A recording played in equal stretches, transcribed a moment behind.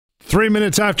3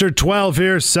 minutes after 12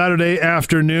 here, Saturday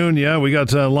afternoon. Yeah, we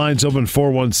got lines open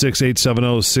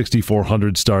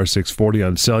 416-870-6400, star 640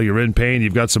 on cell. You're in pain.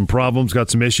 You've got some problems, got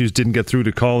some issues, didn't get through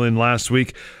to call in last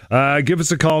week. Give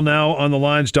us a call now on the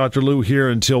lines. Dr. Lou here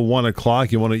until 1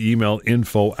 o'clock. You want to email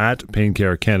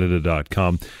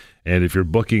info@paincarecanada.com. And if you're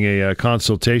booking a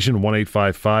consultation,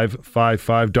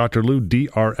 1-855-55 Dr. Lou,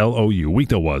 DRLOU. Week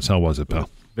that was. How was it, pal?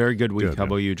 Very good week. Good, How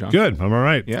about you, John? Good. I'm all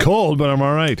right. Yeah. Cold, but I'm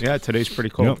all right. Yeah, today's pretty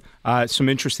cold. Yep. Some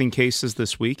interesting cases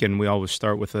this week, and we always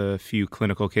start with a few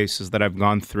clinical cases that I've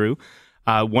gone through.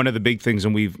 One of the big things,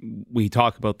 and we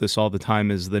talk about this all the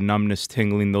time, is the numbness,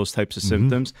 tingling, those types of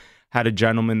symptoms. Had a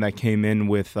gentleman that came in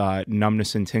with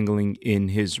numbness and tingling in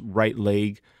his right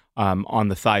leg on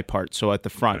the thigh part, so at the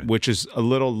front, which is a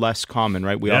little less common,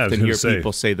 right? We often hear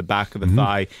people say the back of the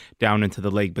thigh down into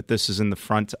the leg, but this is in the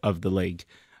front of the leg.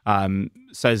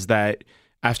 Says that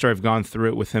after I've gone through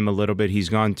it with him a little bit, he's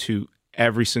gone to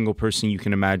every single person you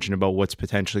can imagine about what's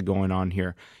potentially going on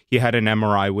here. He had an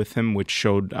MRI with him, which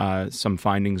showed some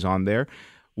findings on there.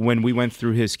 When we went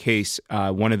through his case,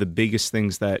 one of the biggest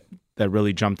things that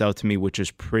really jumped out to me, which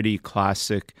is pretty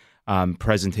classic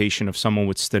presentation of someone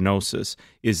with stenosis,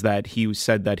 is that he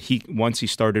said that once he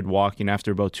started walking,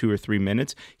 after about 2 or 3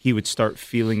 minutes, he would start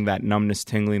feeling that numbness,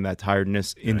 tingling, that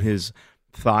tiredness in his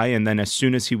thigh, and then as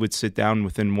soon as he would sit down,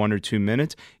 within 1 or 2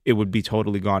 minutes, it would be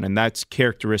totally gone. And that's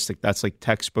characteristic. That's like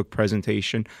textbook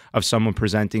presentation of someone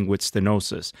presenting with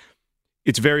stenosis.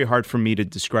 It's very hard for me to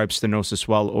describe stenosis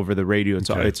well over the radio.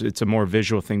 It's a more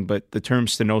visual thing, but the term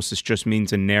stenosis just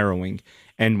means a narrowing.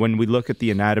 And when we look at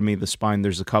the anatomy of the spine,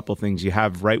 there's a couple things. You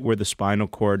have right where the spinal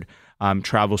cord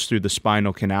travels through the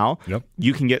spinal canal. Yep.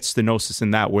 You can get stenosis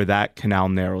in that, where that canal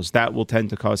narrows. That will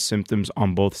tend to cause symptoms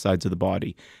on both sides of the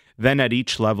body. Then at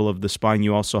each level of the spine,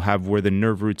 you also have where the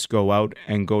nerve roots go out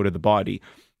and go to the body.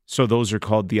 So those are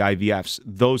called the IVFs.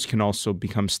 Those can also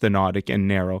become stenotic and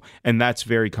narrow, and that's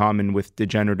very common with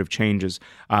degenerative changes.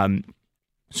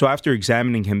 So after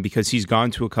examining him, because he's gone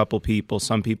to a couple people,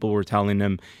 some people were telling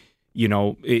him,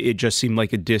 it just seemed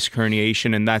like a disc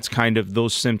herniation, and that's kind of,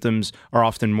 those symptoms are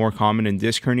often more common in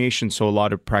disc herniation, so a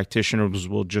lot of practitioners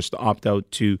will just opt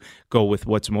out to go with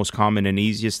what's most common and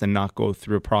easiest and not go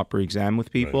through a proper exam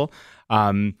with people.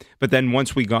 Right. But then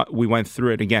once we went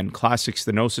through it, again, classic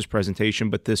stenosis presentation,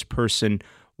 but this person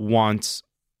wants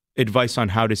advice on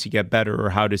how does he get better,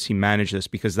 or how does he manage this,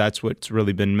 because that's what's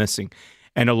really been missing.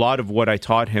 And a lot of what I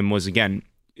taught him was, again,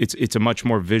 it's a much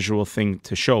more visual thing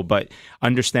to show, but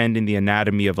understanding the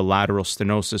anatomy of a lateral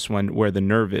stenosis, where the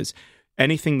nerve is,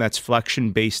 anything that's flexion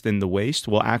based in the waist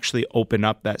will actually open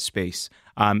up that space.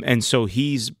 And so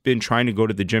he's been trying to go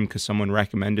to the gym because someone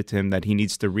recommended to him that he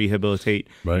needs to rehabilitate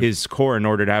his core in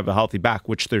order to have a healthy back,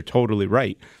 which they're totally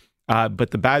right. But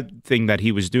the bad thing that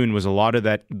he was doing was a lot of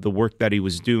the work that he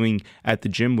was doing at the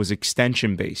gym was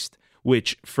extension based,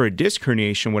 which for a disc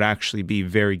herniation would actually be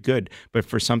very good, but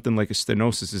for something like a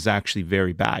stenosis is actually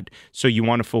very bad. So you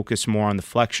want to focus more on the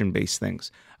flexion-based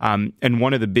things. And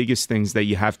one of the biggest things that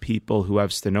you have people who have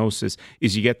stenosis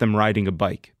is you get them riding a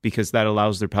bike, because that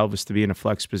allows their pelvis to be in a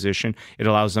flex position. It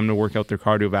allows them to work out their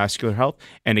cardiovascular health,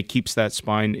 and it keeps that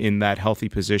spine in that healthy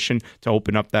position to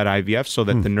open up that IVF so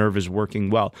that the nerve is working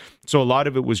well. So a lot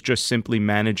of it was just simply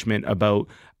management about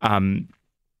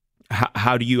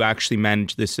how do you actually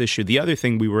manage this issue? The other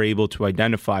thing we were able to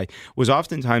identify was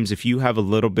oftentimes if you have a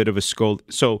little bit of a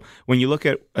so when you look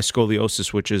at a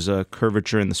scoliosis, which is a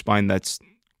curvature in the spine that's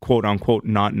quote unquote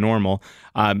not normal,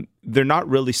 they're not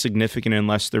really significant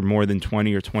unless they're more than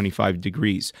 20 or 25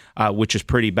 degrees, which is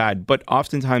pretty bad. But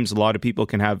oftentimes a lot of people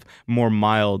can have more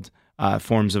mild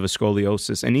forms of a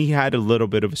scoliosis, and he had a little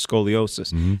bit of a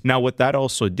scoliosis. Now, what that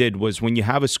also did was, when you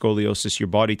have a scoliosis, your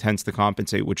body tends to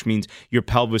compensate, which means your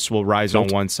pelvis will rise on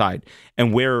one side,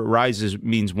 and where it rises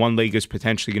means one leg is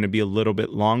potentially going to be a little bit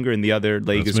longer and the other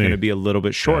leg is going to be a little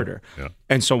bit shorter. Yeah.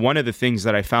 And so one of the things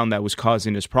that I found that was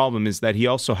causing his problem is that he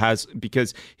also has,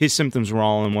 because his symptoms were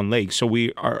all in one leg, so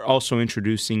we are also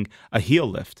introducing a heel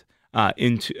lift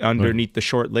into underneath the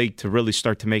short leg to really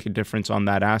start to make a difference on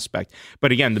that aspect.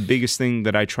 But again, the biggest thing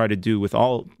that I try to do with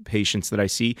all patients that I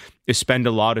see is spend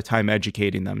a lot of time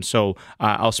educating them. So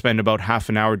I'll spend about half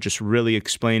an hour just really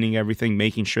explaining everything,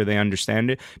 making sure they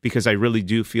understand it, because I really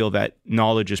do feel that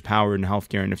knowledge is power in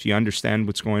healthcare. And if you understand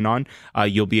what's going on,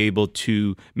 you'll be able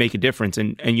to make a difference.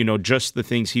 And just the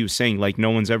things he was saying, like no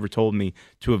one's ever told me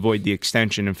to avoid the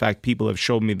extension. In fact, people have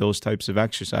showed me those types of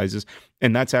exercises,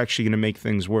 and that's actually going to make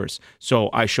things worse. So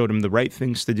I showed him the right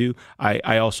things to do.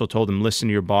 I also told him, listen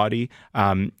to your body.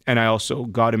 And I also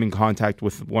got him in contact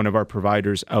with one of our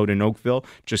providers out in Oakville,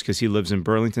 just because he lives in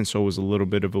Burlington. So it was a little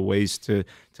bit of a ways to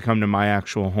come to my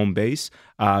actual home base.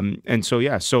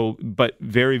 But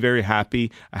very, very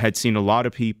happy. I had seen a lot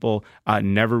of people,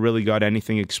 never really got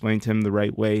anything explained to him the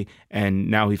right way, and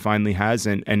now he finally has,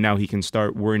 and now he can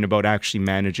start worrying about actually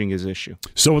managing his issue.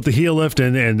 So with the heel lift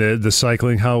and the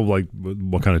cycling,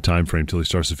 what kind of time frame till he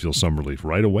starts to feel some relief?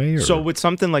 Right away? Or? So with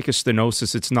something like a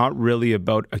stenosis, it's not really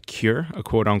about a cure, a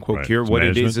quote-unquote cure. What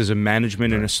it is a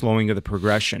management and a slowing of the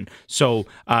progression. So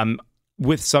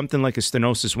with something like a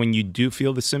stenosis, when you do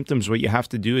feel the symptoms, what you have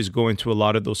to do is go into a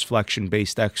lot of those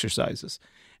flexion-based exercises,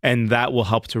 and that will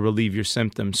help to relieve your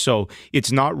symptoms. So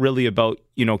it's not really about,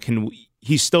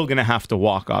 he's still going to have to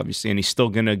walk, obviously, and he's still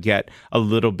going to get a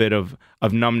little bit of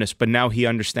numbness. But now he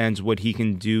understands what he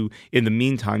can do in the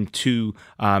meantime to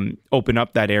open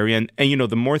up that area. And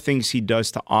the more things he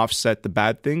does to offset the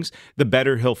bad things, the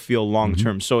better he'll feel long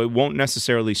term. So it won't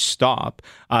necessarily stop,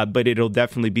 but it'll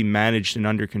definitely be managed and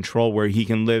under control where he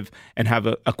can live and have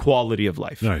a quality of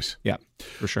life. Nice. Yeah.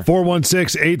 For sure.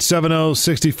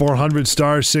 416-870-6400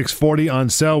 star 640 on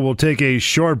cell. We'll take a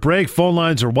short break. Phone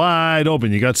lines are wide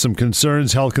open. You got some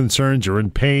concerns, health concerns, you're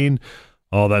in pain,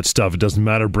 all that stuff. It doesn't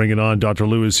matter. Bring it on. Dr.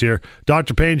 Lou is here.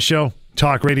 Dr. Payne Show,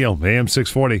 Talk Radio, AM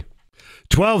 640.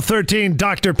 12:13,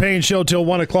 Dr. Payne Show till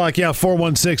 1 o'clock. Yeah,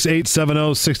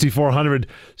 416-870-6400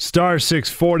 star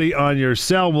 640 on your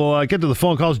cell. We'll get to the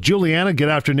phone calls. Juliana, good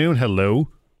afternoon. Hello.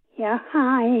 Yeah,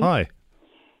 hi. Hi.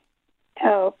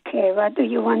 Okay, what do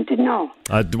you want to know?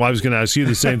 I was going to ask you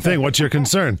the same thing. What's your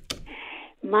concern?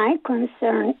 My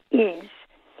concern is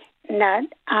that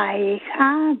I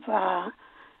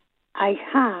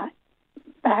had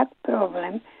back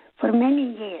problem for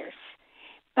many years,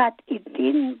 but it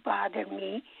didn't bother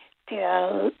me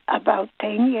till about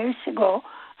 10 years ago.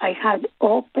 I had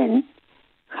open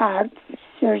heart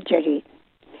surgery.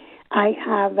 I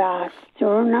have a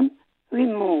sternum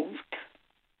removed,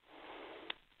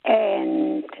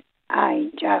 and I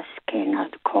just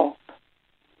cannot cope.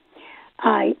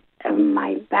 My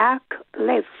back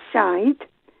left side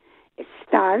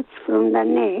starts from the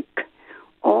neck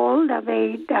all the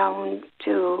way down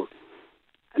to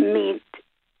mid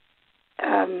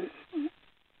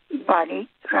body,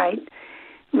 right,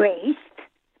 waist,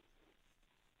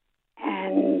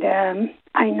 and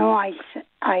I know I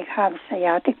have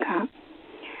sciatica,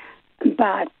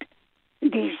 but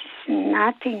there's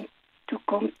nothing to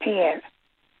compare.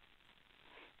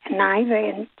 And I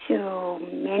went to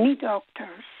many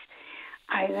doctors.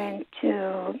 I went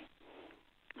to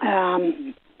a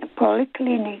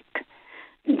polyclinic.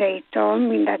 They told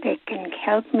me that they can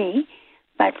help me,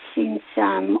 but since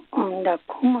I'm on the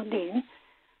Coumadin,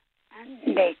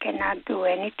 they cannot do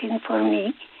anything for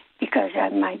me because I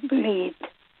might bleed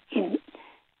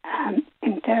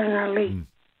internally,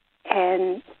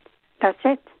 and that's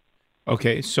it.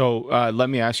 Okay, so let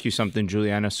me ask you something,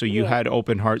 Juliana. So you had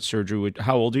open heart surgery.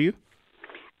 How old are you?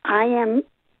 I'm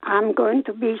going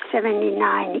to be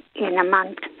 79 in a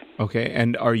month. Okay,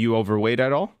 and are you overweight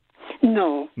at all?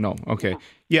 No. No, okay.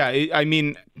 Yeah, I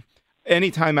mean,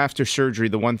 anytime after surgery,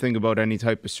 the one thing about any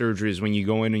type of surgery is when you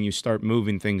go in and you start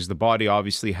moving things, the body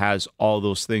obviously has all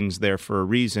those things there for a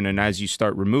reason. And as you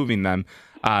start removing them,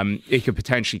 it could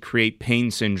potentially create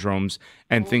pain syndromes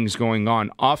and things going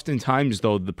on. Oftentimes,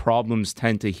 though, the problems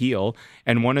tend to heal.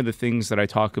 And one of the things that I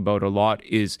talk about a lot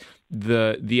is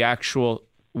the actual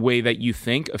way that you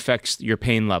think affects your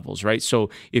pain levels, right? So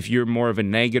if you're more of a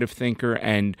negative thinker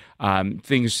and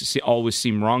things always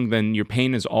seem wrong, then your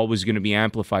pain is always going to be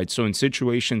amplified. So in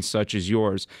situations such as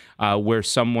yours, where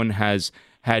someone has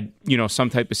had, some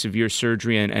type of severe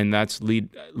surgery and that's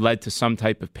led to some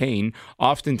type of pain,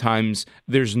 oftentimes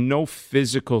there's no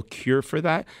physical cure for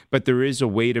that, but there is a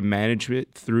way to manage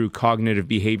it through cognitive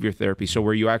behavior therapy. So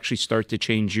where you actually start to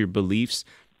change your beliefs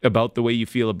about the way you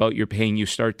feel about your pain, you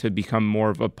start to become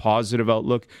more of a positive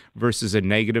outlook versus a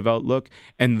negative outlook.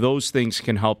 And those things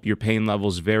can help your pain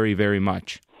levels very, very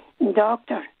much.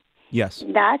 Doctor. Yes.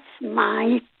 That's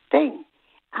my thing.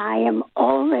 I am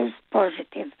always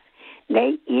positive.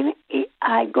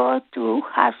 I go to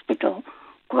hospital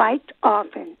quite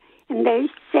often, and they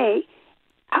say,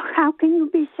 how can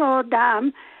you be so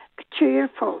damn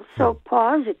cheerful, so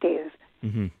positive,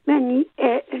 when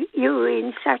you're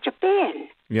in such a pain?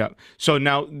 Yeah. So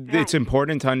now it's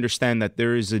important to understand that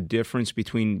there is a difference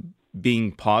between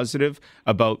being positive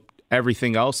about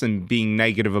everything else and being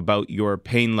negative about your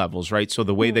pain levels, right? So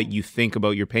the way that you think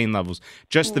about your pain levels,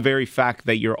 just the very fact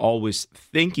that you're always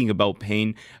thinking about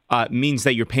pain means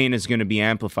that your pain is going to be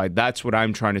amplified. That's what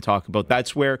I'm trying to talk about.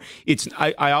 That's where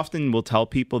I often will tell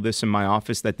people this in my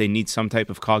office, that they need some type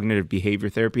of cognitive behavior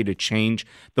therapy to change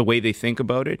the way they think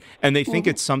about it. And they think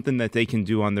it's something that they can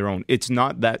do on their own. It's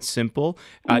not that simple.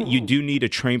 You do need a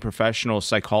trained professional, a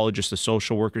psychologist, a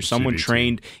social worker, someone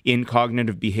trained in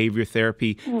cognitive behavior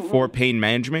therapy for pain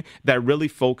management that really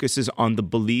focuses on the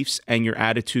beliefs and your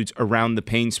attitudes around the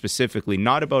pain specifically,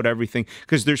 not about everything,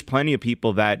 because there's plenty of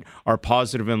people that are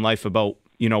positive in life about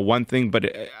one thing,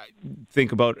 but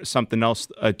think about something else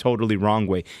a totally wrong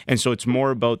way. And so it's more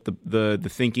about the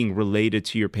thinking related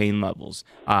to your pain levels.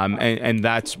 And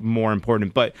that's more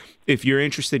important. But if you're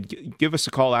interested, give us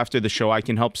a call after the show. I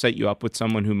can help set you up with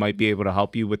someone who might be able to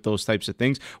help you with those types of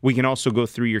things. We can also go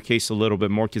through your case a little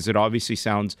bit more, because it obviously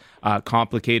sounds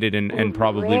complicated and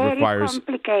probably requires...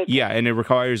 Yeah, and it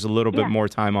requires a little bit more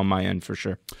time on my end for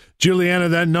sure. Juliana,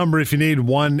 that number, if you need,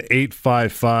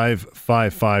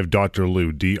 1-855-55 Dr.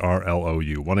 Lou,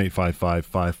 DRLOU,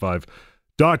 1-855-55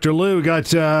 Dr. Lou. We got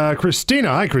Christina.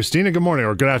 Hi, Christina. Good morning,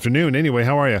 or good afternoon. Anyway,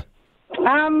 how are you?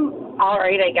 All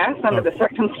right, I guess, under the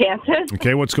circumstances.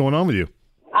 Okay, what's going on with you?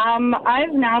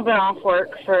 I've now been off work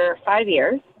for 5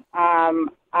 years.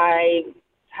 I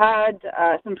had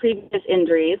some previous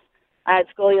injuries. I had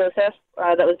scoliosis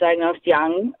that was diagnosed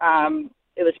young.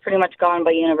 It was pretty much gone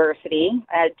by university.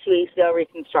 I had 2 ACL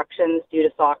reconstructions due to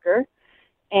soccer.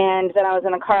 And then I was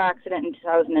in a car accident in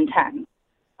 2010.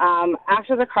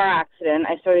 After the car accident,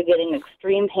 I started getting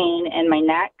extreme pain in my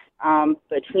neck,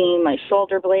 between my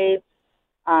shoulder blades,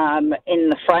 in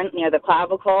the front near the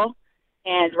clavicle.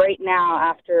 And right now,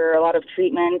 after a lot of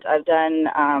treatment, I've done,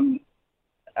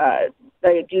 I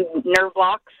do nerve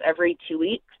blocks every 2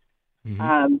 weeks.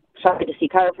 Tried to see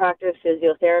chiropractors,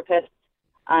 physiotherapists.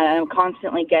 I'm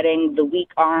constantly getting the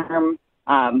weak arm,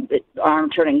 arm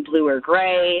turning blue or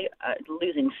gray,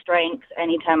 losing strength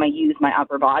anytime I use my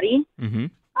upper body.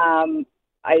 I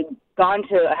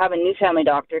have a new family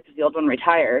doctor because the old one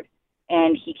retired,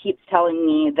 and he keeps telling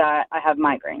me that I have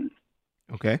migraines.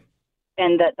 Okay.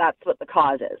 And that's what the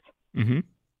cause is.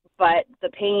 But the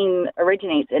pain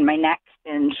originates in my neck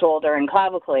and shoulder and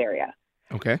clavicle area.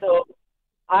 Okay. So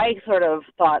I sort of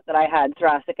thought that I had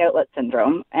thoracic outlet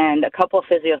syndrome, and a couple of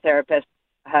physiotherapists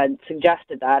had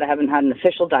suggested that. I haven't had an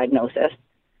official diagnosis,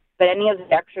 but any of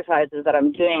the exercises that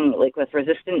I'm doing, like with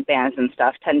resistance bands and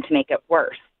stuff, tend to make it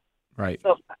worse. Right.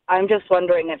 So I'm just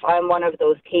wondering if I'm one of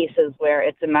those cases where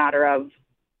it's a matter of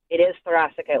it is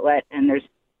thoracic outlet and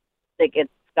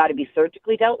it's got to be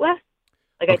surgically dealt with.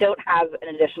 Like, I don't have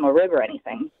an additional rib or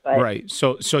anything. But. Right.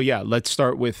 So yeah, let's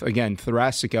start with, again,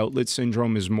 thoracic outlet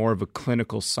syndrome is more of a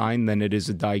clinical sign than it is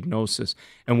a diagnosis.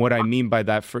 And what I mean by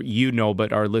that, but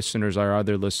our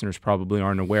other listeners probably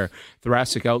aren't aware,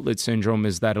 thoracic outlet syndrome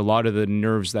is that a lot of the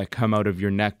nerves that come out of your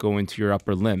neck go into your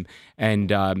upper limb.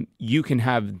 And you can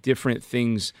have different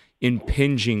things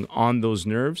impinging on those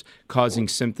nerves, causing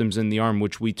symptoms in the arm,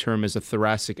 which we term as a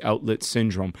thoracic outlet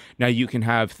syndrome. Now, you can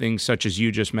have things such as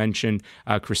you just mentioned,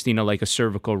 Christina, like a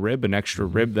cervical rib, an extra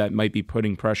rib that might be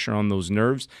putting pressure on those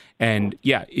nerves. And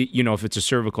if it's a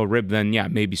cervical rib, then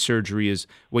maybe surgery is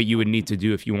what you would need to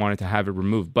do if you wanted to have it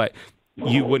removed. But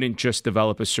you wouldn't just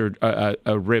develop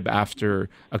a rib after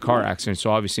a car accident.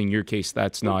 So obviously in your case,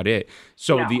 that's not it.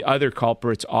 So the other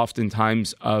culprits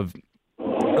oftentimes of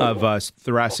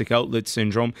thoracic outlet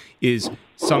syndrome is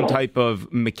some type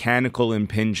of mechanical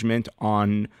impingement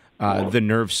on the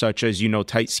nerves, such as,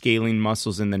 tight scalene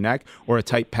muscles in the neck, or a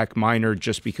tight pec minor,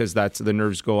 just because the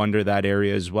nerves go under that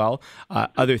area as well.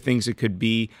 Other things, it could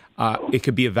be a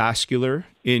vascular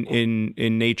in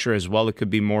nature as well. It could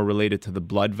be more related to the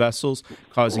blood vessels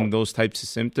causing those types of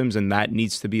symptoms, and that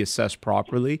needs to be assessed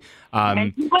properly.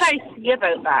 And what I see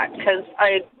about that, because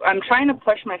I'm trying to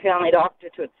push my family doctor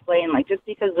to explain, like, just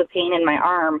because the pain in my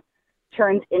arm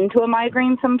turns into a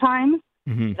migraine sometimes,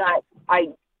 that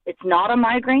it's not a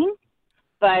migraine,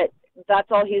 but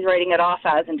that's all he's writing it off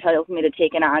as and tells me to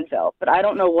take an Advil. But I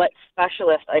don't know what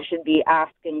specialist I should be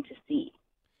asking to see.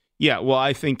 Yeah, well,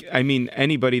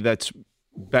 anybody that's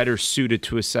better suited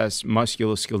to assess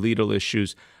musculoskeletal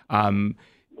issues.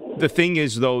 The thing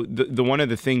is, though, the one of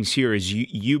the things here is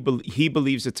he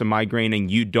believes it's a migraine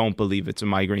and you don't believe it's a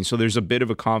migraine. So there's a bit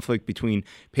of a conflict between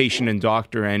patient and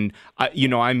doctor. And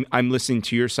I'm listening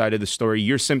to your side of the story.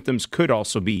 Your symptoms could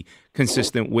also be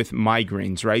consistent with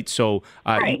migraines, right? So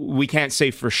Right. we can't say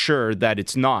for sure that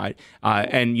it's not.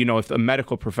 And, if a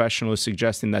medical professional is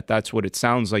suggesting that that's what it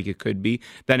sounds like it could be,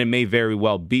 then it may very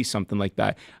well be something like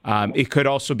that. It could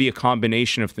also be a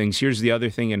combination of things. Here's the other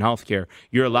thing in healthcare.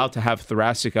 You're allowed to have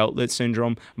thoracic outlet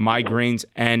syndrome, migraines,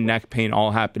 and neck pain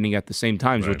all happening at the same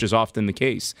time, which is often the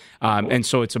case. And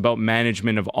so it's about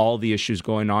management of all the issues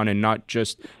going on and not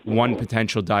just one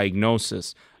potential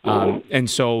diagnosis. And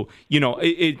so,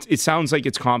 it sounds like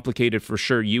it's complicated for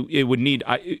sure. It would need,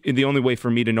 the only way for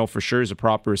me to know for sure is a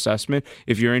proper assessment.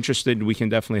 If you're interested, we can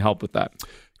definitely help with that.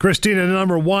 Christina,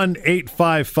 number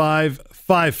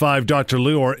 1-855-55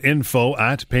 Lou or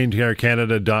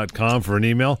info@paincarecanada.com for an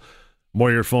email. More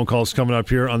of your phone calls coming up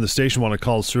here on the station. Want to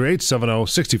call us through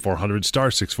 870-6400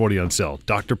 *640 on cell.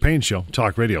 Dr. Payne Show,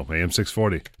 Talk Radio, AM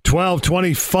 640.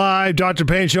 1225, Dr.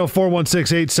 Payne Show,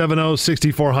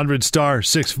 416-870-6400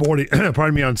 *640.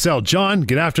 Pardon me, on cell. John,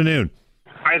 good afternoon.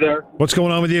 Hi there. What's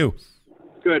going on with you?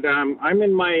 Good. I'm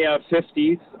in my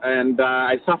 50s, and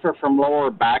I suffer from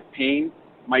lower back pain.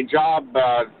 My job,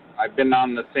 I've been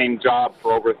on the same job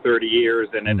for over 30 years,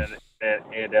 and I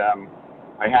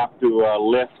have to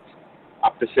lift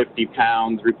up to 50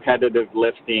 pounds, repetitive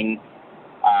lifting.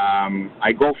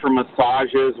 I go for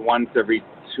massages once every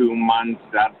 2 months.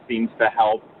 That seems to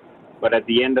help. But at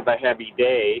the end of a heavy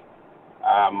day,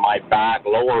 my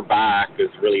lower back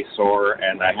is really sore,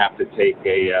 and I have to take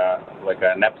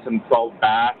an Epsom salt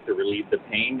bath to relieve the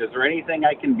pain. Is there anything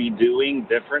I can be doing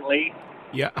differently?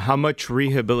 Yeah. How much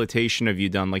rehabilitation have you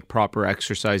done, like proper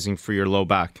exercising for your low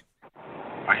back?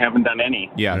 I haven't done any.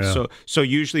 Yeah. So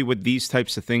usually with these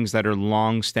types of things that are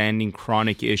long-standing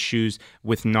chronic issues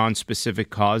with non-specific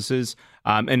causes,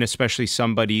 and especially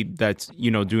somebody that's,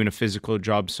 doing a physical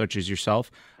job such as yourself,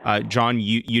 John,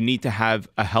 you need to have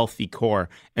a healthy core.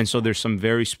 And so there's some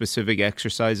very specific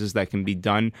exercises that can be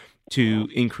done to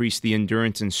increase the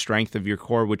endurance and strength of your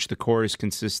core, which the core is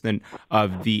consistent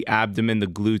of the abdomen, the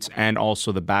glutes, and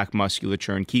also the back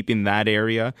musculature. And keeping that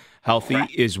area healthy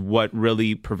is what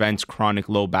really prevents chronic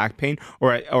low back pain,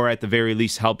 or at the very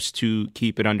least helps to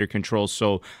keep it under control.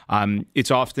 So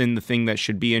it's often the thing that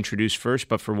should be introduced first,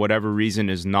 but for whatever reason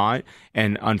is not.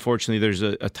 And unfortunately, there's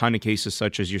a ton of cases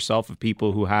such as yourself of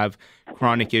people who have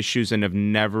chronic issues and have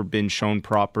never been shown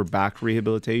proper back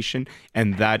rehabilitation.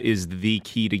 And that is the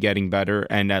key to getting better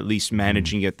and at least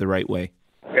managing it the right way.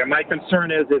 Yeah, my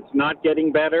concern is it's not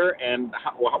getting better, and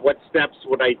what steps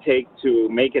would I take to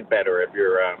make it better? If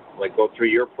you're go through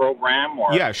your program,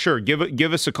 or yeah, sure.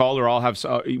 Give us a call, or I'll have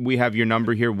we have your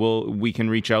number here. We can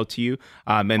reach out to you,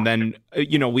 and then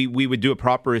we would do a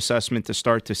proper assessment to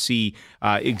start to see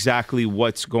exactly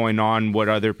what's going on, what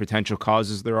other potential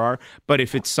causes there are. But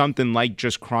if it's something like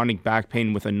just chronic back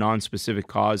pain with a non-specific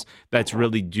cause that's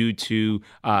really due to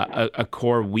a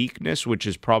core weakness, which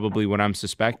is probably what I'm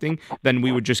suspecting, then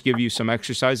we would just give you some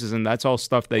exercises, and that's all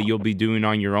stuff that you'll be doing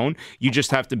on your own. You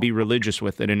just have to be religious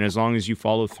with it, and as long as you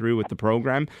follow through with the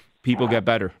program, people get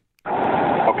better.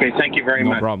 Okay, thank you very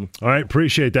much. No problem. All right,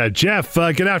 appreciate that. Jeff,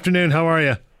 good afternoon. How are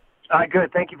you?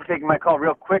 Good. Thank you for taking my call.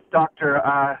 Real quick, doctor,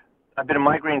 I've been a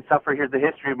migraine sufferer. Here's the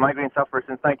history of migraine sufferer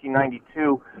since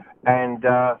 1992, and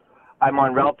I'm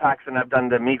on Relpax, and I've done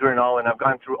the Migranol, and I've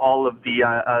gone through all of the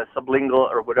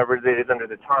sublingual or whatever it is under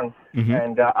the tongue,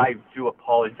 and I do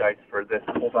apologize for this.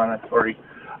 Hold on, I'm sorry.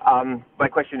 My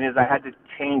question is, I had to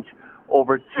change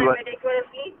over to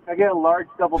I get a large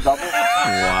double-double.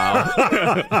 Wow.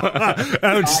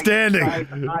 Outstanding.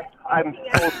 I'm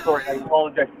so sorry. I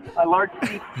apologize. A large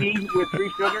CT with 3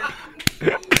 sugars.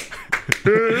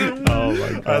 Oh,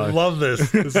 my God. I love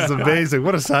this. This is amazing.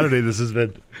 What a Saturday this has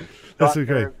been. This is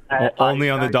great. Only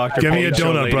on the Dr. Give me a Payne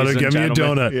Show, donut, brother. ladies and Give me a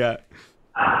gentlemen. donut. Yeah.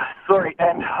 Sorry,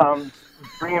 and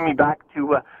bringing me back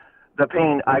to the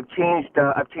pain. I've changed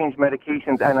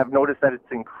medications, and I've noticed that it's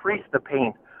increased the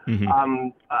pain.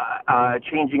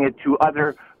 Changing it to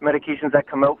other medications that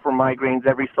come out for migraines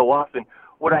every so often.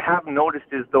 What I have noticed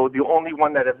is, though, the only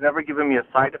one that has never given me a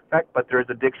side effect, but there's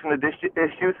addiction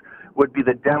issues, would be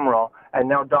the Demerol. And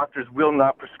now doctors will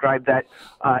not prescribe that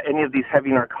any of these heavy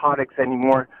narcotics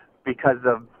anymore because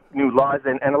of new laws,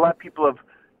 and a lot of people have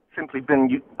simply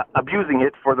been abusing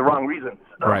it for the wrong reasons.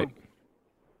 Right.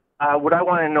 What I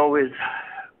want to know is,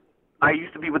 I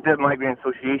used to be with the Migraine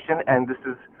Association, and this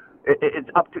is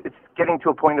it's getting to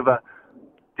a point of a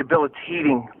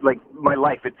debilitating, like, my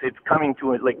life. It's coming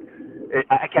to it, like,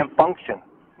 I can't function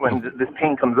when this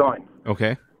pain comes on.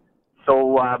 Okay.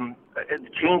 So it's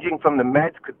changing from the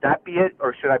meds. Could that be it,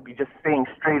 or should I be just staying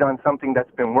straight on something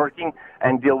that's been working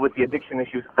and deal with the addiction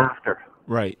issues after?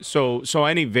 Right. So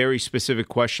any very specific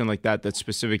question like that that's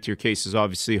specific to your case is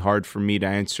obviously hard for me to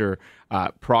answer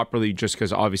properly, just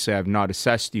because obviously I have not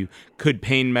assessed you. Could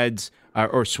pain meds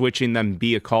or switching them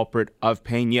be a culprit of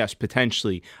pain? Yes,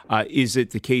 potentially. Is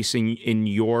it the case in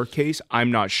your case?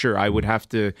 I'm not sure. I would have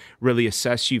to really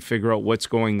assess you, figure out what's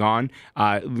going on,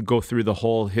 go through the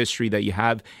whole history that you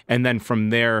have, and then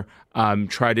from there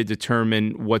try to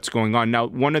determine what's going on. Now,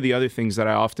 one of the other things that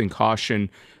I often caution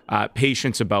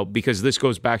patients about, because this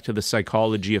goes back to the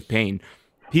psychology of pain,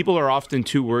 people are often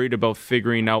too worried about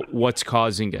figuring out what's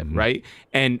causing it, right?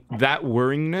 And that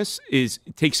worryingness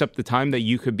takes up the time that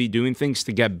you could be doing things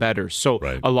to get better. So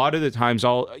a lot of the times,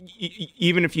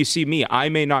 even if you see me, I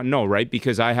may not know, right?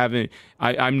 Because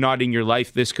I'm not in your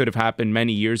life. This could have happened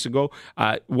many years ago.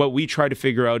 What we try to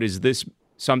figure out is this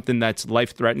something that's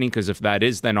life-threatening, because if that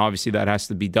is, then obviously that has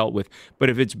to be dealt with. But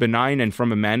if it's benign and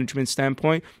from a management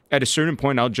standpoint, at a certain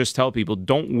point, I'll just tell people,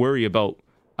 don't worry about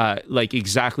like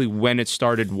exactly when it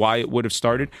started, why it would have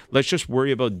started. Let's just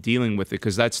worry about dealing with it,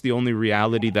 because that's the only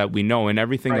reality that we know. And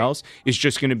everything else is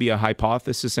just going to be a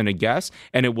hypothesis and a guess,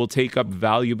 and it will take up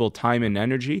valuable time and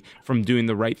energy from doing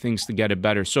the right things to get it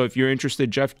beter. So if you're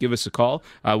interested, Jeff, give us a call.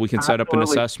 We can set up an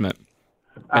assessment.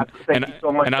 Thank you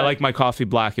so much. And I like my coffee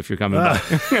black if you're coming back.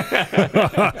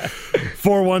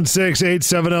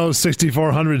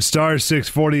 416-870-6400 star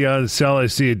 640 on cell. I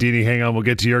see it, Deanie. Hang on, we'll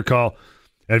get to your call.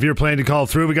 And if you're planning to call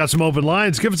through, we got some open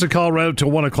lines. Give us a call right up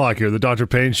till 1 o'clock here. The Dr.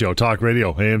 Payne Show, Talk Radio,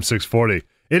 AM 640.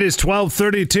 It is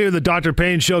 12:32. The Dr.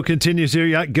 Payne Show continues here.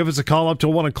 Yeah, give us a call up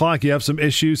till 1 o'clock. You have some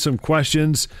issues, some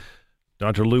questions.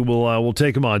 Dr. Lou will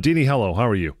take them on. Deanie, hello. How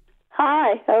are you?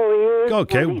 Hi, how are you?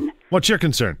 Okay. Morning. What's your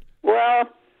concern? Well,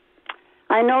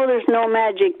 I know there's no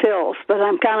magic pills, but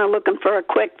I'm kind of looking for a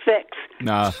quick fix.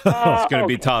 Nah, it's going to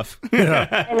be tough.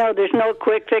 I know there's no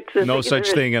quick fixes. No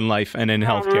such thing in life and in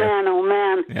healthcare. Oh,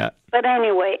 man. Yeah. But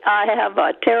anyway, I have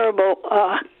a terrible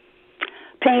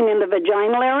pain in the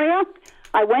vaginal area.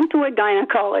 I went to a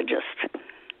gynecologist.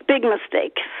 Big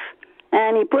mistake.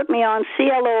 And he put me on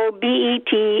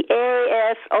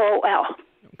Clobetazol.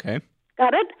 Okay.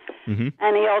 Got it? Mm-hmm.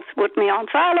 And he also put me on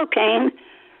Xylocaine,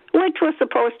 which was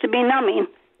supposed to be numbing,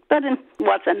 but it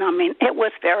wasn't numbing. It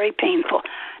was very painful.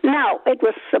 Now, it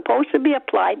was supposed to be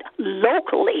applied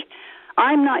locally.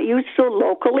 I'm not used to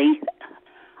locally.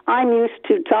 I'm used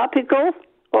to topical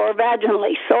or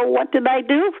vaginally. So what did I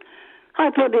do? I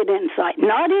put it inside,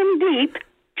 not in deep,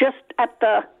 just at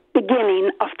the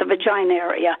beginning of the vagina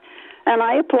area. And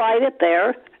I applied it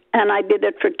there, and I did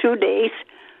it for 2 days.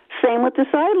 Same with the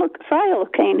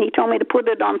Xylocaine. He told me to put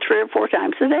it on 3 or 4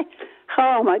 times a day.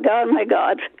 Oh, my God, my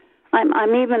God.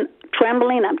 I'm even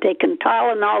trembling. I'm taking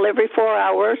Tylenol every 4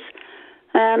 hours.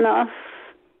 And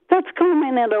that's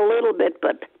calming it a little bit.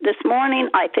 But this morning,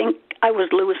 I think I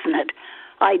was losing it.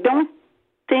 I don't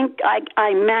think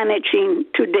I'm managing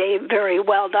today very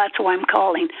well. That's why I'm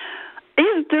calling.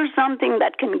 Is there something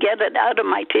that can get it out of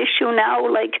my tissue now?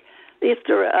 Like, is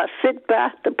there a sit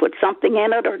bath to put something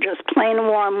in it, or just plain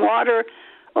warm water?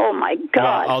 Oh, my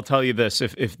God. Well, I'll tell you this.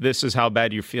 If this is how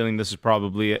bad you're feeling, this is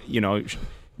probably,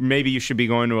 maybe you should be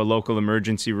going to a local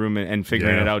emergency room and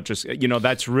figuring it out. Just,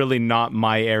 that's really not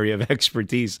my area of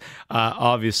expertise,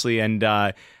 obviously. And,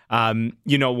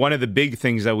 one of the big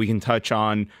things that we can touch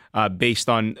on based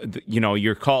on,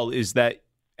 your call is that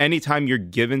anytime you're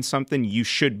given something, you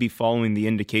should be following the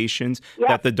indications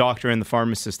that the doctor and the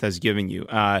pharmacist has given you. See,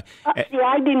 I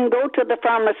didn't go to the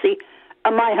pharmacy.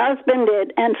 My husband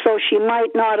did, and so she might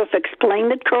not have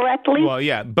explained it correctly. Well,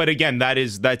 yeah, but again,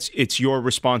 it's your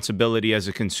responsibility as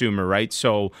a consumer, right?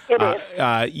 So,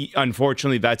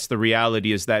 unfortunately, that's the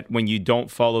reality, is that when you don't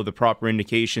follow the proper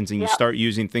indications and you start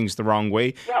using things the wrong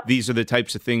way, these are the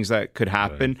types of things that could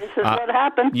happen. This is what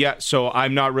happened. Yeah, so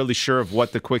I'm not really sure of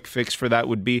what the quick fix for that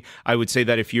would be. I would say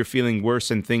that if you're feeling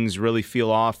worse and things really feel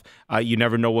off, you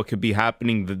never know what could be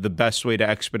happening. The best way to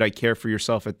expedite care for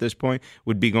yourself at this point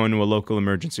would be going to a local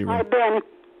emergency room. I've been.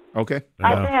 Okay.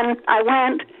 I've been. I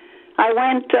went,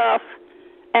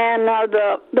 and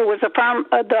there was the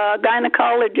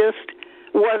gynecologist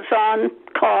was on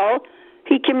call.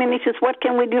 He came in. He says, "What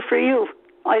can we do for you?"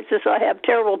 I says, "I have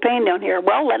terrible pain down here."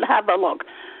 Well, let's have a look.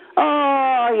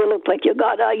 Oh, you look like you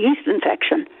got a yeast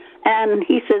infection. And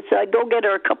he says, "Go get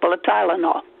her a couple of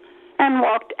Tylenol," and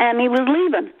walked. And he was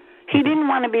leaving. He didn't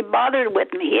want to be bothered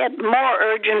with me. He had more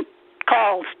urgent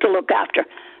calls to look after.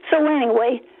 So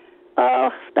anyway,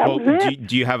 that was it.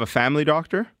 Do you have a family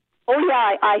doctor? Oh,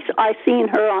 yeah, I seen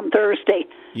her on Thursday.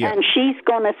 Yeah. And she's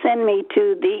going to send me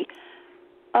to the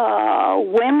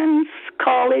Women's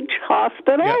College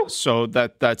Hospital. Yeah, so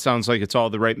that sounds like it's all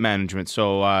the right management.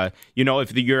 So,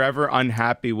 if you're ever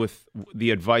unhappy with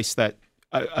the advice that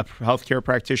a healthcare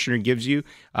practitioner gives you,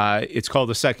 it's called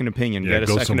a second opinion. Yeah, get a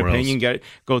go second somewhere opinion. else.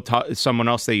 Go talk to someone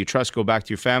else that you trust. Go back to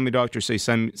your family doctor. Say,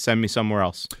 send me somewhere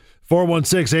else.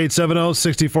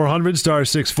 416-870-6400, star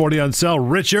 640 on cell.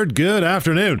 Richard, good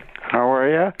afternoon. How are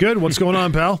you? Good. What's going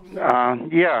on, pal?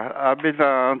 Yeah, I've been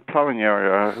telling you,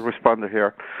 responder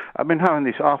here. I've been having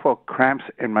these awful cramps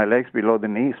in my legs below the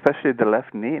knee, especially the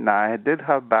left knee. Now, I did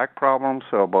have back problems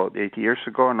about 8 years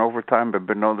ago, and over time I've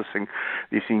been noticing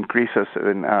these increases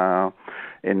in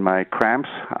my cramps.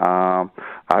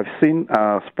 I've seen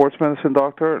a sports medicine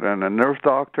doctor and a nerve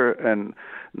doctor, and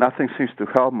nothing seems to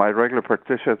help. My regular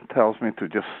practitioner tells me to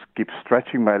just keep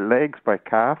stretching my legs, my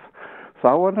calf. So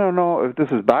I want to know if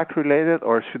this is back-related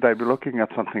or should I be looking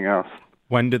at something else?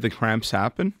 When did the cramps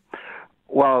happen?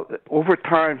 Well, over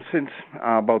time, since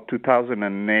about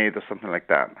 2008 or something like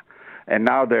that. And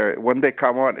now when they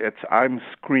come on, I'm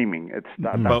screaming. It's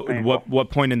that But painful.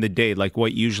 what point in the day? Like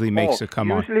what usually makes it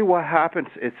come on? Usually what happens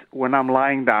is when I'm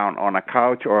lying down on a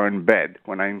couch or in bed,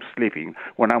 when I'm sleeping.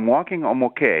 When I'm walking, I'm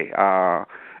okay.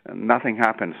 Nothing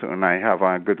happens when I have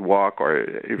a good walk or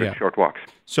even short walks.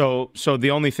 So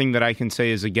the only thing that I can say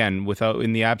is, again,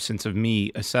 in the absence of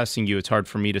me assessing you, it's hard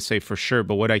for me to say for sure.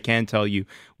 But what I can tell you,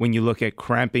 when you look at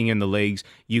cramping in the legs,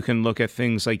 you can look at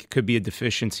things like it could be a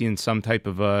deficiency in some type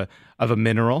of a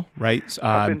mineral, right?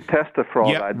 I've been tested for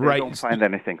all that. They don't find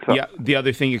anything. So. Yeah, the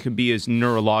other thing it could be is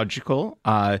neurological.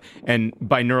 And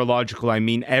by neurological, I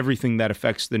mean everything that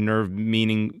affects the nerve,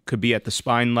 meaning could be at the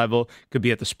spine level, could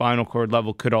be at the spinal cord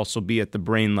level, could also be at the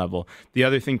brain level. The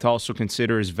other thing to also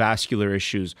consider is vascular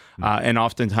issues. And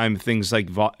oftentimes things like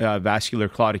vascular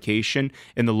claudication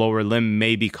in the lower limb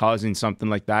may be causing something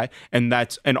like that. And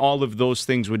all of those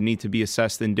things would need to be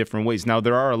assessed in different ways. Now,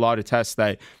 there are a lot of tests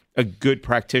that a good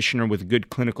practitioner with good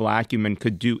clinical acumen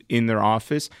could do in their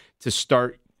office to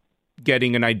start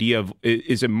getting an idea of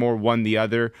is it more one the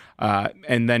other,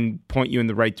 and then point you in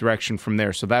the right direction from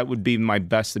there. So that would be my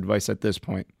best advice at this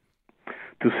point.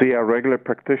 To see a regular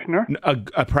practitioner?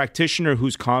 A practitioner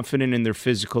who's confident in their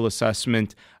physical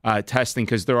assessment testing,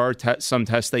 because there are some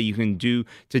tests that you can do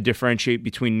to differentiate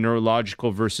between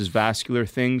neurological versus vascular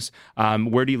things.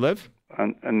 Where do you live?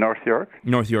 In North York.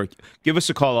 North York. Give us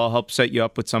a call. I'll help set you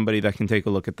up with somebody that can take a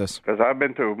look at this. Because I've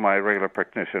been to my regular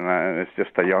practitioner, and it's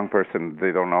just a young person.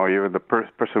 They don't know. Even the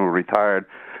person who retired,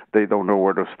 they don't know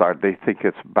where to start. They think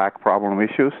it's back problem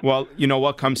issues. Well, you know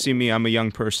what? Come see me. I'm a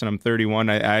young person. I'm 31.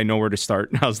 I know where to start.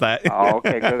 How's that? Oh,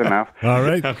 okay, good enough. All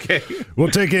right. Okay. We'll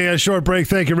take a short break.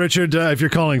 Thank you, Richard. If you're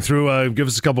calling through, give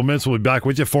us a couple minutes. We'll be back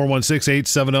with you.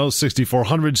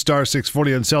 416-870-6400, star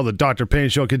 640 on cell. The Dr. Payne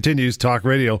Show continues. Talk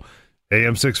Radio,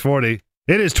 AM 640.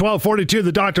 It is 12:42.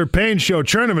 The Dr. Payne Show.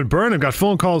 Churnham and Burnham. Got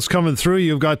phone calls coming through.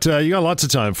 You got lots of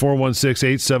time.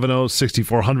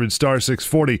 416-870-6400, star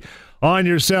 640 on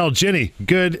your cell. Ginny,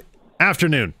 good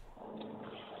afternoon.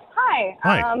 Hi.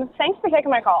 Hi. Thanks for taking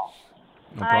my call.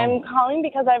 No problem. I'm calling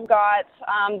because I've got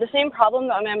the same problem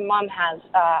that my mom has.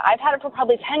 I've had it for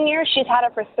probably 10 years. She's had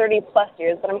it for 30 plus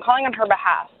years, but I'm calling on her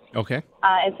behalf. Okay.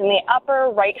 It's in the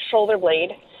upper right shoulder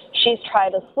blade. She's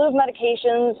tried a slew of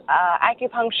medications,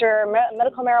 acupuncture,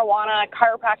 medical marijuana,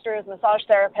 chiropractors, massage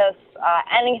therapists,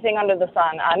 anything under the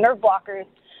sun, nerve blockers.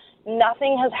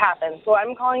 Nothing has happened. So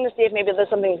I'm calling to see if maybe there's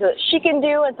something that she can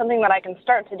do and something that I can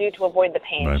start to do to avoid the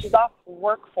pain. Right. She's off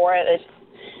work for it.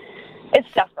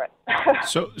 It's desperate.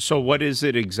 So what is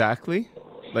it exactly?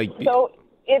 So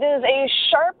it is a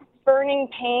sharp burning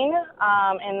pain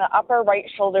in the upper right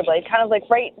shoulder blade, kind of like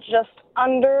right just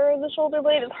under the shoulder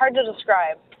blade. It's hard to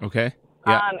describe. Okay.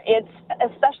 Yeah. It's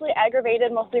especially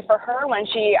aggravated mostly for her when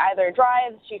she either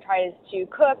drives, she tries to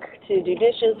cook, to do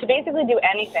dishes, to basically do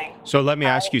anything. So let me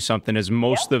ask you something. Has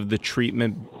most of the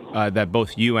treatment that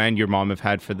both you and your mom have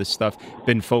had for this stuff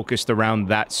been focused around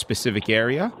that specific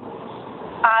area?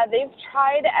 They've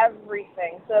tried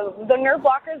everything. So the nerve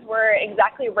blockers were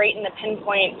exactly right in the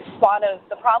pinpoint spot of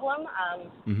the problem.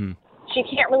 She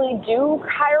can't really do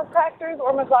chiropractors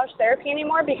or massage therapy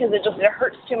anymore because it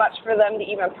hurts too much for them to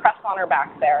even press on her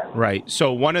back there. Right.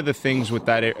 So one of the things with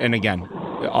that, and again,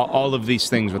 all of these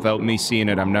things, without me seeing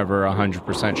it, I'm never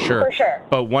 100% sure. For sure.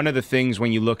 But one of the things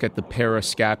when you look at the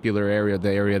parascapular area,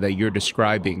 the area that you're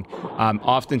describing,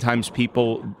 oftentimes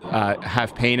people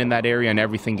have pain in that area and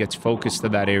everything gets focused to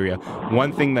that area.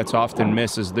 One thing that's often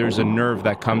missed is there's a nerve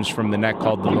that comes from the neck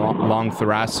called the long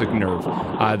thoracic nerve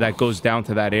that goes down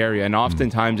to that area. And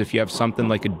oftentimes if you have something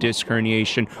like a disc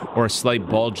herniation or a slight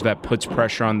bulge that puts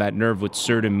pressure on that nerve with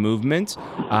certain movements,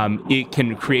 it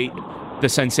can create the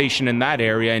sensation in that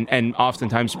area, and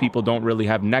oftentimes people don't really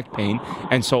have neck pain,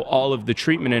 and so all of the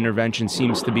treatment intervention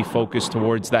seems to be focused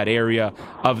towards that area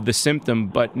of the symptom,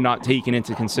 but not taking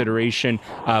into consideration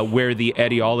where the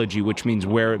etiology, which means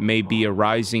where it may be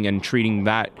arising, and treating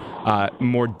that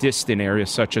more distant area,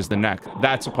 such as the neck.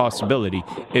 That's a possibility.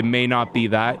 It may not be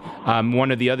that.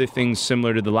 One of the other things,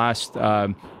 similar to the last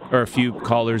or a few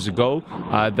callers ago,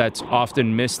 that's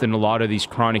often missed in a lot of these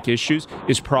chronic issues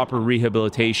is proper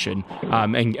rehabilitation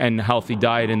and healthy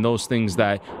diet, and those things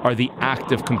that are the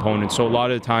active components. So a lot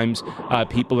of times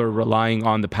people are relying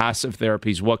on the passive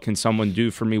therapies. What can someone do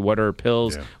for me? What are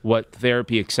pills? Yeah. What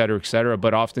therapy, et cetera, et cetera.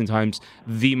 But oftentimes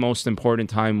the most important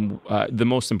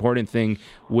thing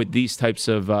with these types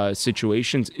of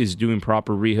situations is doing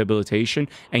proper rehabilitation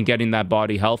and getting that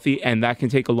body healthy. And that can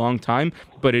take a long time,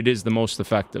 but it is the most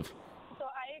effective. So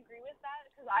I agree with that,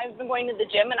 because I've been going to the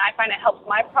gym and I find it helps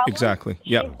my problem. Exactly.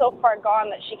 Yeah. She's so far gone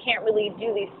that she can't really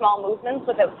do these small movements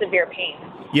without severe pain.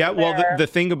 Yeah. Well, the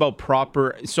thing about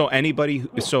proper,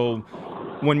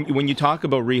 when you talk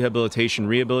about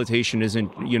rehabilitation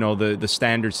isn't, the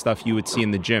standard stuff you would see in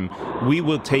the gym. We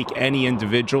will take any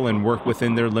individual and work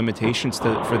within their limitations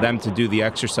for them to do the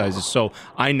exercises. So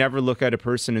I never look at a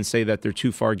person and say that they're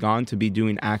too far gone to be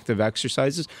doing active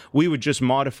exercises. We would just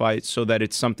modify it so that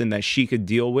it's something that she could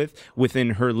deal with within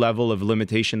her level of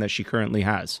limitation that she currently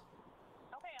has.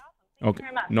 Okay, awesome. Thank you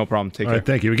very much. No problem. Take care. All right,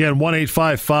 thank you. Again,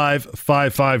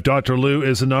 1-855-55 Dr. Lou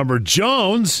is the number.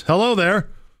 Jones, hello there.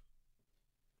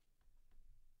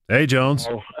 Hey, Jones.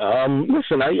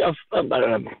 Listen, I've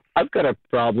got a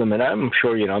problem, and I'm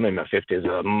sure I'm in my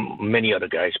 50s. Many other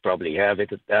guys probably have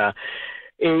it. And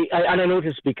I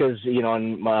notice because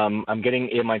I'm getting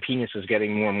my penis is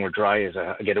getting more and more dry as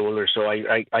I get older. So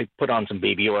I put on some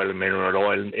baby oil and mineral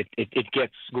oil, and it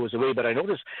goes away. But I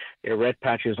notice red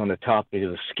patches on the top of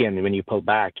the skin when you pull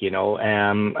back,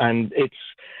 and it's.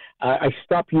 I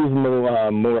stopped using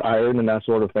more iron and that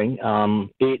sort of thing.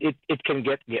 It can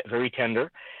get very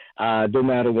tender. No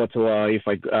matter what, if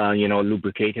I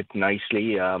lubricate it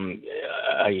nicely,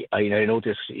 I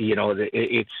notice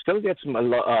it still gets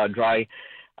dry,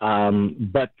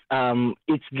 but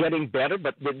it's getting better.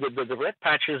 But the red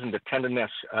patches and the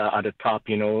tenderness at the top,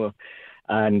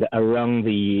 and around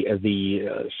the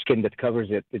skin that covers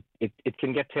it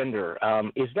can get tender.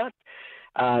 Is there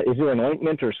an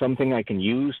ointment or something I can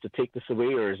use to take this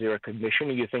away, or is there a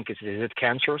condition you think is it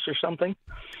cancerous or something?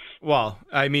 Well,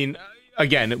 I mean,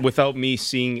 again, without me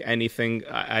seeing anything,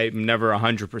 I'm never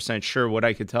 100% sure. What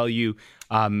I could tell you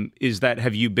is that,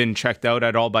 have you been checked out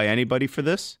at all by anybody for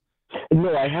this?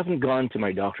 No, I haven't gone to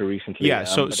my doctor recently. Yeah,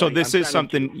 so this is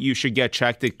something you should get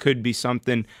checked. It could be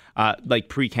something like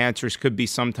precancerous, could be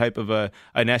some type of an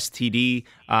STD.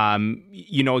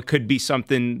 It could be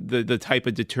something, the type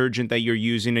of detergent that you're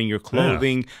using in your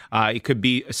clothing. Yeah. It could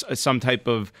be some type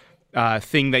of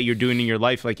thing that you're doing in your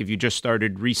life, like if you just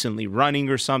started recently running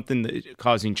or something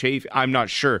causing chafe. I'm not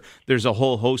sure. There's a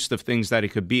whole host of things that it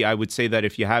could be. I would say that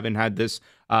if you haven't had this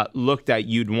looked at,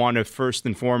 you'd want to first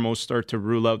and foremost start to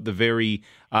rule out the very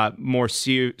more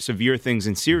severe things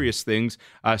and serious things,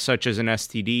 such as an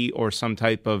STD or some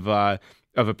type of a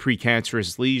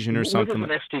precancerous lesion or something.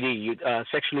 What is an STD?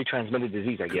 Sexually transmitted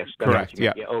disease, I guess. Correct.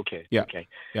 Yeah. Okay. Yeah. Okay.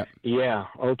 Yeah. Yeah.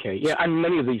 Okay. Yeah. And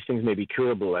many of these things may be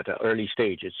curable at an early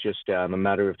stage. It's just a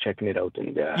matter of checking it out.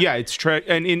 And yeah, it's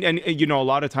and a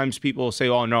lot of times people will say,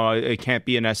 "Oh no, it can't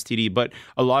be an STD," but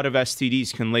a lot of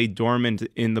STDs can lay dormant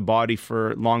in the body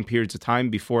for long periods of time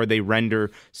before they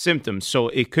render symptoms. So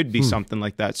it could be something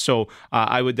like that. So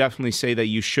I would definitely say that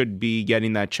you should be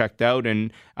getting that checked out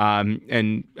and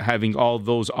having all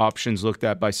those options looked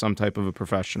at by some type of a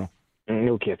professional.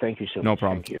 Okay, thank you so much. No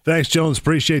problem. Thanks, Jones.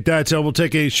 Appreciate that. So we'll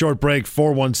take a short break.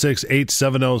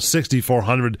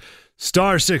 416-870-6400.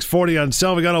 Star 640 on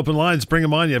cell. We got open lines. Bring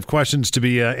them on. You have questions to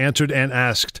be answered and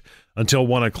asked until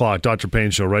 1 o'clock. Dr. Payne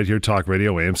Show right here, Talk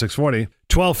Radio, AM 640.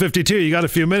 12:52. You got a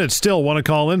few minutes still. Want to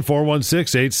call in?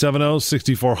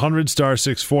 416-870-6400. Star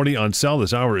 640 on cell.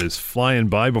 This hour is flying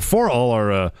by. Before all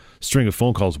our string of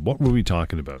phone calls, what were we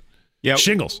talking about? Yeah,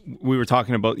 shingles. We were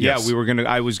talking about. Yes. Yeah,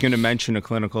 I was gonna mention a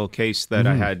clinical case that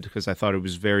I had because I thought it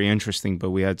was very interesting.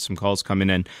 But we had some calls coming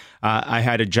in. I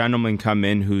had a gentleman come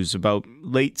in who's about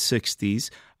late 60s,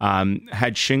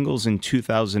 had shingles in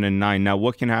 2009. Now,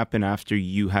 what can happen after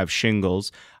you have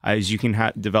shingles is you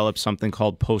can develop something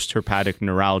called post-herpetic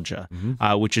neuralgia,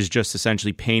 which is just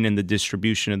essentially pain in the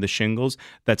distribution of the shingles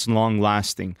that's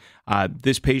long-lasting.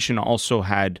 This patient also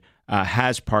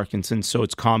has Parkinson's, so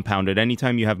it's compounded.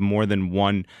 Anytime you have more than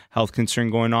one health concern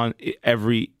going on,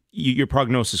 your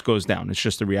prognosis goes down. It's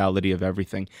just the reality of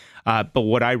everything. But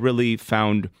what I really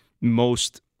found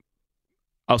most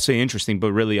I'll say interesting,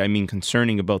 but really I mean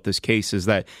concerning about this case is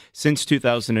that since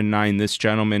 2009, this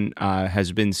gentleman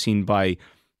has been seen by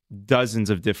dozens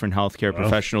of different healthcare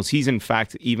professionals. He's in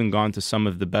fact even gone to some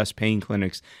of the best pain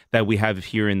clinics that we have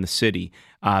here in the city.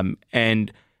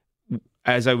 And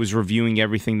as I was reviewing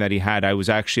everything that he had, I was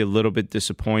actually a little bit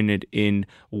disappointed in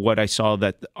what I saw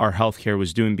that our healthcare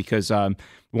was doing, because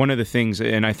one of the things,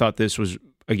 and I thought this was,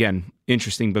 again,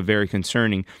 interesting but very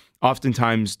concerning,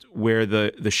 oftentimes where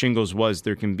the shingles was,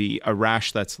 there can be a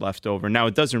rash that's left over. Now,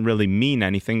 it doesn't really mean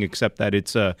anything except that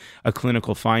it's a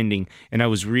clinical finding. And I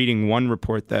was reading one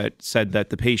report that said that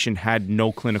the patient had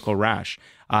no clinical rash.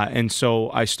 And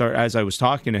so as I was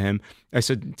talking to him, I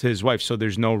said to his wife, so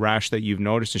there's no rash that you've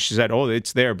noticed? And she said, oh,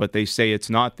 it's there, but they say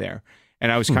it's not there.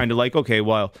 And I was kind of like, okay,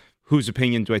 well, whose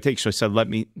opinion do I take? So I said, let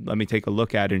me take a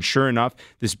look at it. And sure enough,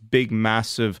 this big,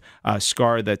 massive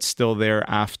scar that's still there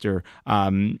after.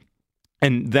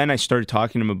 And then I started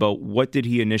talking to him about what did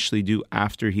he initially do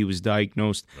after he was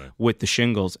diagnosed with the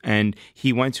shingles. And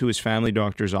he went to his family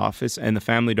doctor's office, and the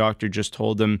family doctor just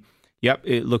told him, yep,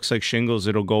 it looks like shingles.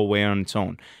 It'll go away on its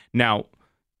own. Now,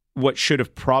 what should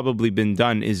have probably been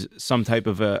done is some type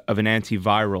of an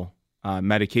antiviral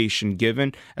medication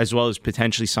given, as well as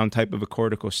potentially some type of a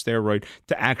corticosteroid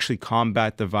to actually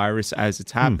combat the virus as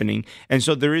it's happening. And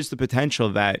so there is the potential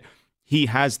that he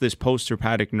has this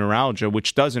postherpetic neuralgia,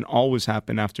 which doesn't always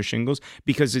happen after shingles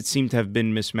because it seemed to have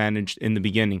been mismanaged in the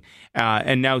beginning.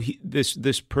 And now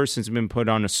this person's been put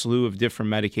on a slew of different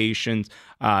medications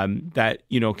that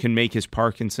can make his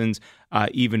Parkinson's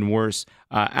even worse.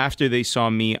 After they saw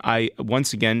me, I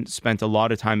once again spent a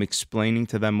lot of time explaining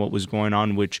to them what was going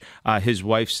on, which his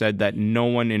wife said that no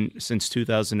one since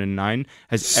 2009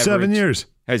 has 7 years.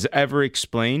 Has ever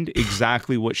explained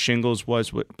exactly what shingles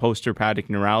was, what postherpetic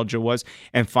neuralgia was.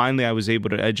 And finally, I was able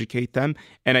to educate them.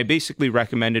 And I basically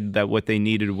recommended that what they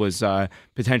needed was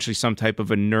potentially some type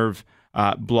of a nerve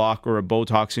block or a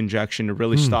Botox injection to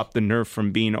really stop the nerve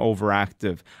from being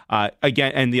overactive.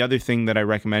 Again, and the other thing that I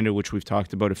recommended, which we've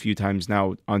talked about a few times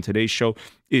now on today's show,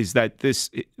 is that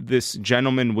this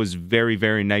gentleman was very,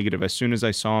 very negative. As soon as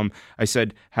I saw him, I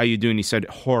said, "How you doing?" He said,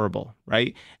 "Horrible,"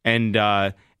 right?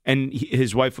 And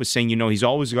his wife was saying, he's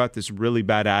always got this really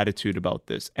bad attitude about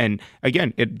this. And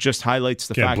again, it just highlights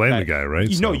the fact that can't blame the guy,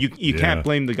 right? You can't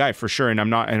blame the guy for sure. And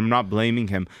I'm not blaming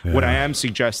him. Yeah. What I am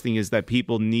suggesting is that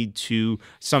people need to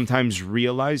sometimes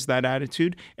realize that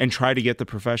attitude and try to get the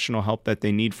professional help that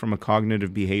they need from a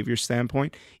cognitive behavior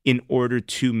standpoint in order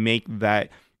to make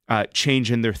that change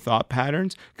in their thought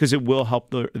patterns, because it will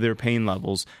help their pain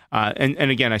levels. And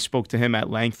again, I spoke to him at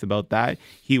length about that.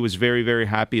 He was very, very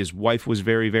happy. His wife was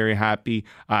very, very happy.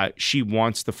 She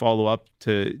wants to follow up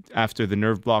after the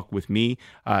nerve block with me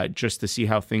just to see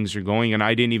how things are going. And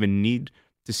I didn't even need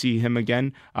to see him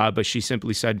again, but she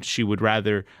simply said she would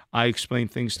rather I explain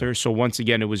things to her. So once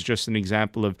again, it was just an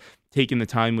example of taking the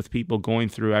time with people, going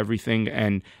through everything,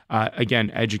 and again,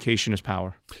 education is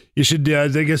power. You should, I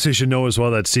guess they should know as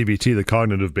well that CBT, the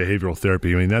cognitive behavioral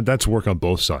therapy, I mean, that's work on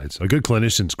both sides. A good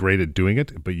clinician's great at doing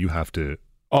it, but you have to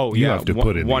put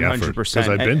in 100%. The effort, because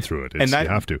I've been through it. You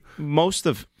have to. Most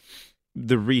of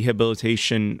the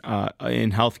rehabilitation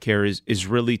in healthcare is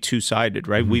really two-sided,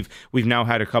 right? Mm-hmm. We've now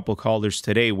had a couple callers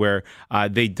today where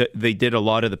they did a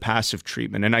lot of the passive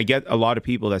treatment, and I get a lot of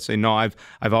people that say, "No, I've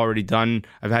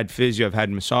had physio, I've had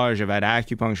massage, I've had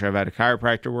acupuncture, I've had a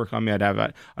chiropractor work on me, I'd have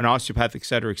an osteopath, et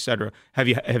cetera, et cetera. Have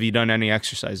you done any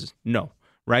exercises?" No.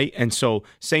 Right? And so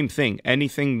same thing,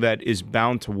 anything that is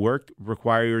bound to work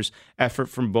requires effort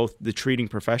from both the treating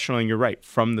professional and, you're right,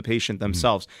 from the patient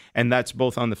themselves. And that's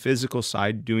both on the physical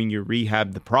side, doing your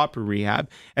rehab, the proper rehab,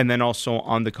 and then also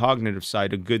on the cognitive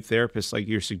side, a good therapist like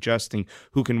you're suggesting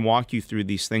who can walk you through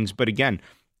these things. But again,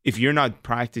 if you're not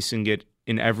practicing it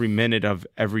in every minute of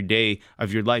every day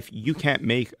of your life, you can't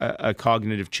make a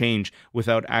cognitive change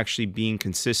without actually being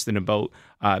consistent about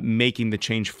making the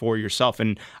change for yourself.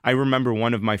 And I remember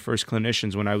one of my first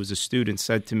clinicians when I was a student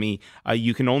said to me,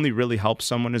 you can only really help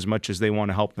someone as much as they want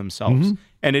to help themselves. Mm-hmm.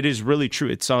 And it is really true.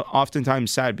 It's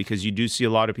oftentimes sad because you do see a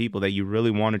lot of people that you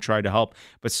really want to try to help,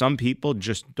 but some people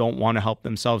just don't want to help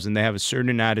themselves, and they have a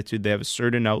certain attitude, they have a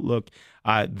certain outlook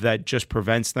that just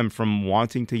prevents them from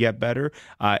wanting to get better.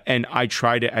 And I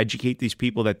try to educate these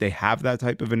people that they have that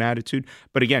type of an attitude.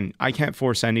 But again, I can't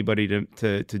force anybody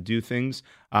to do things.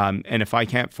 And if I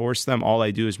can't force them, all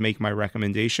I do is make my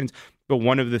recommendations. But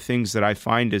one of the things that I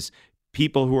find is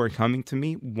people who are coming to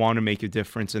me want to make a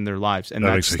difference in their lives. And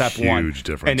that's step one. Huge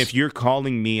difference. And if you're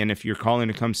calling me and if you're calling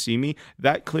to come see me,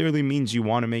 that clearly means you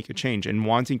want to make a change. And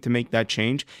wanting to make that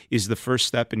change is the first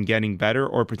step in getting better,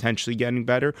 or potentially getting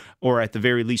better, or at the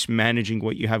very least managing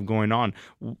what you have going on.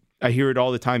 I hear it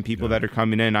all the time. People that are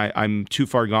coming in, I'm too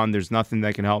far gone. There's nothing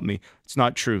that can help me. It's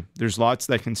not true. There's lots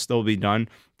that can still be done.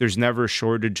 There's never a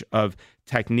shortage of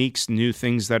techniques, new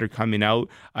things that are coming out.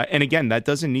 And again, that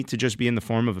doesn't need to just be in the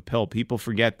form of a pill. People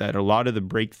forget that a lot of the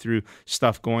breakthrough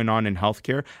stuff going on in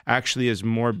healthcare actually is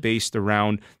more based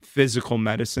around physical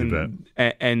medicine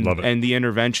and the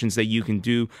interventions that you can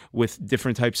do with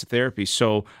different types of therapy.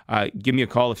 So give me a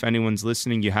call if anyone's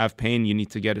listening. You have pain, you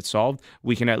need to get it solved.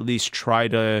 We can at least try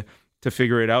to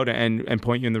figure it out and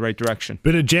point you in the right direction.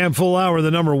 Been a jam full hour. The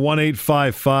number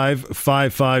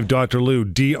 1-855-55 Lou,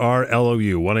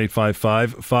 DRLOU,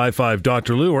 1-855-55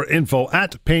 Dr. Lou, or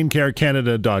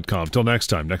info@paincarecanada.com. Till next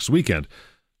time, next weekend,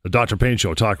 the Dr. Payne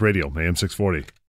Show, Talk Radio, AM 640.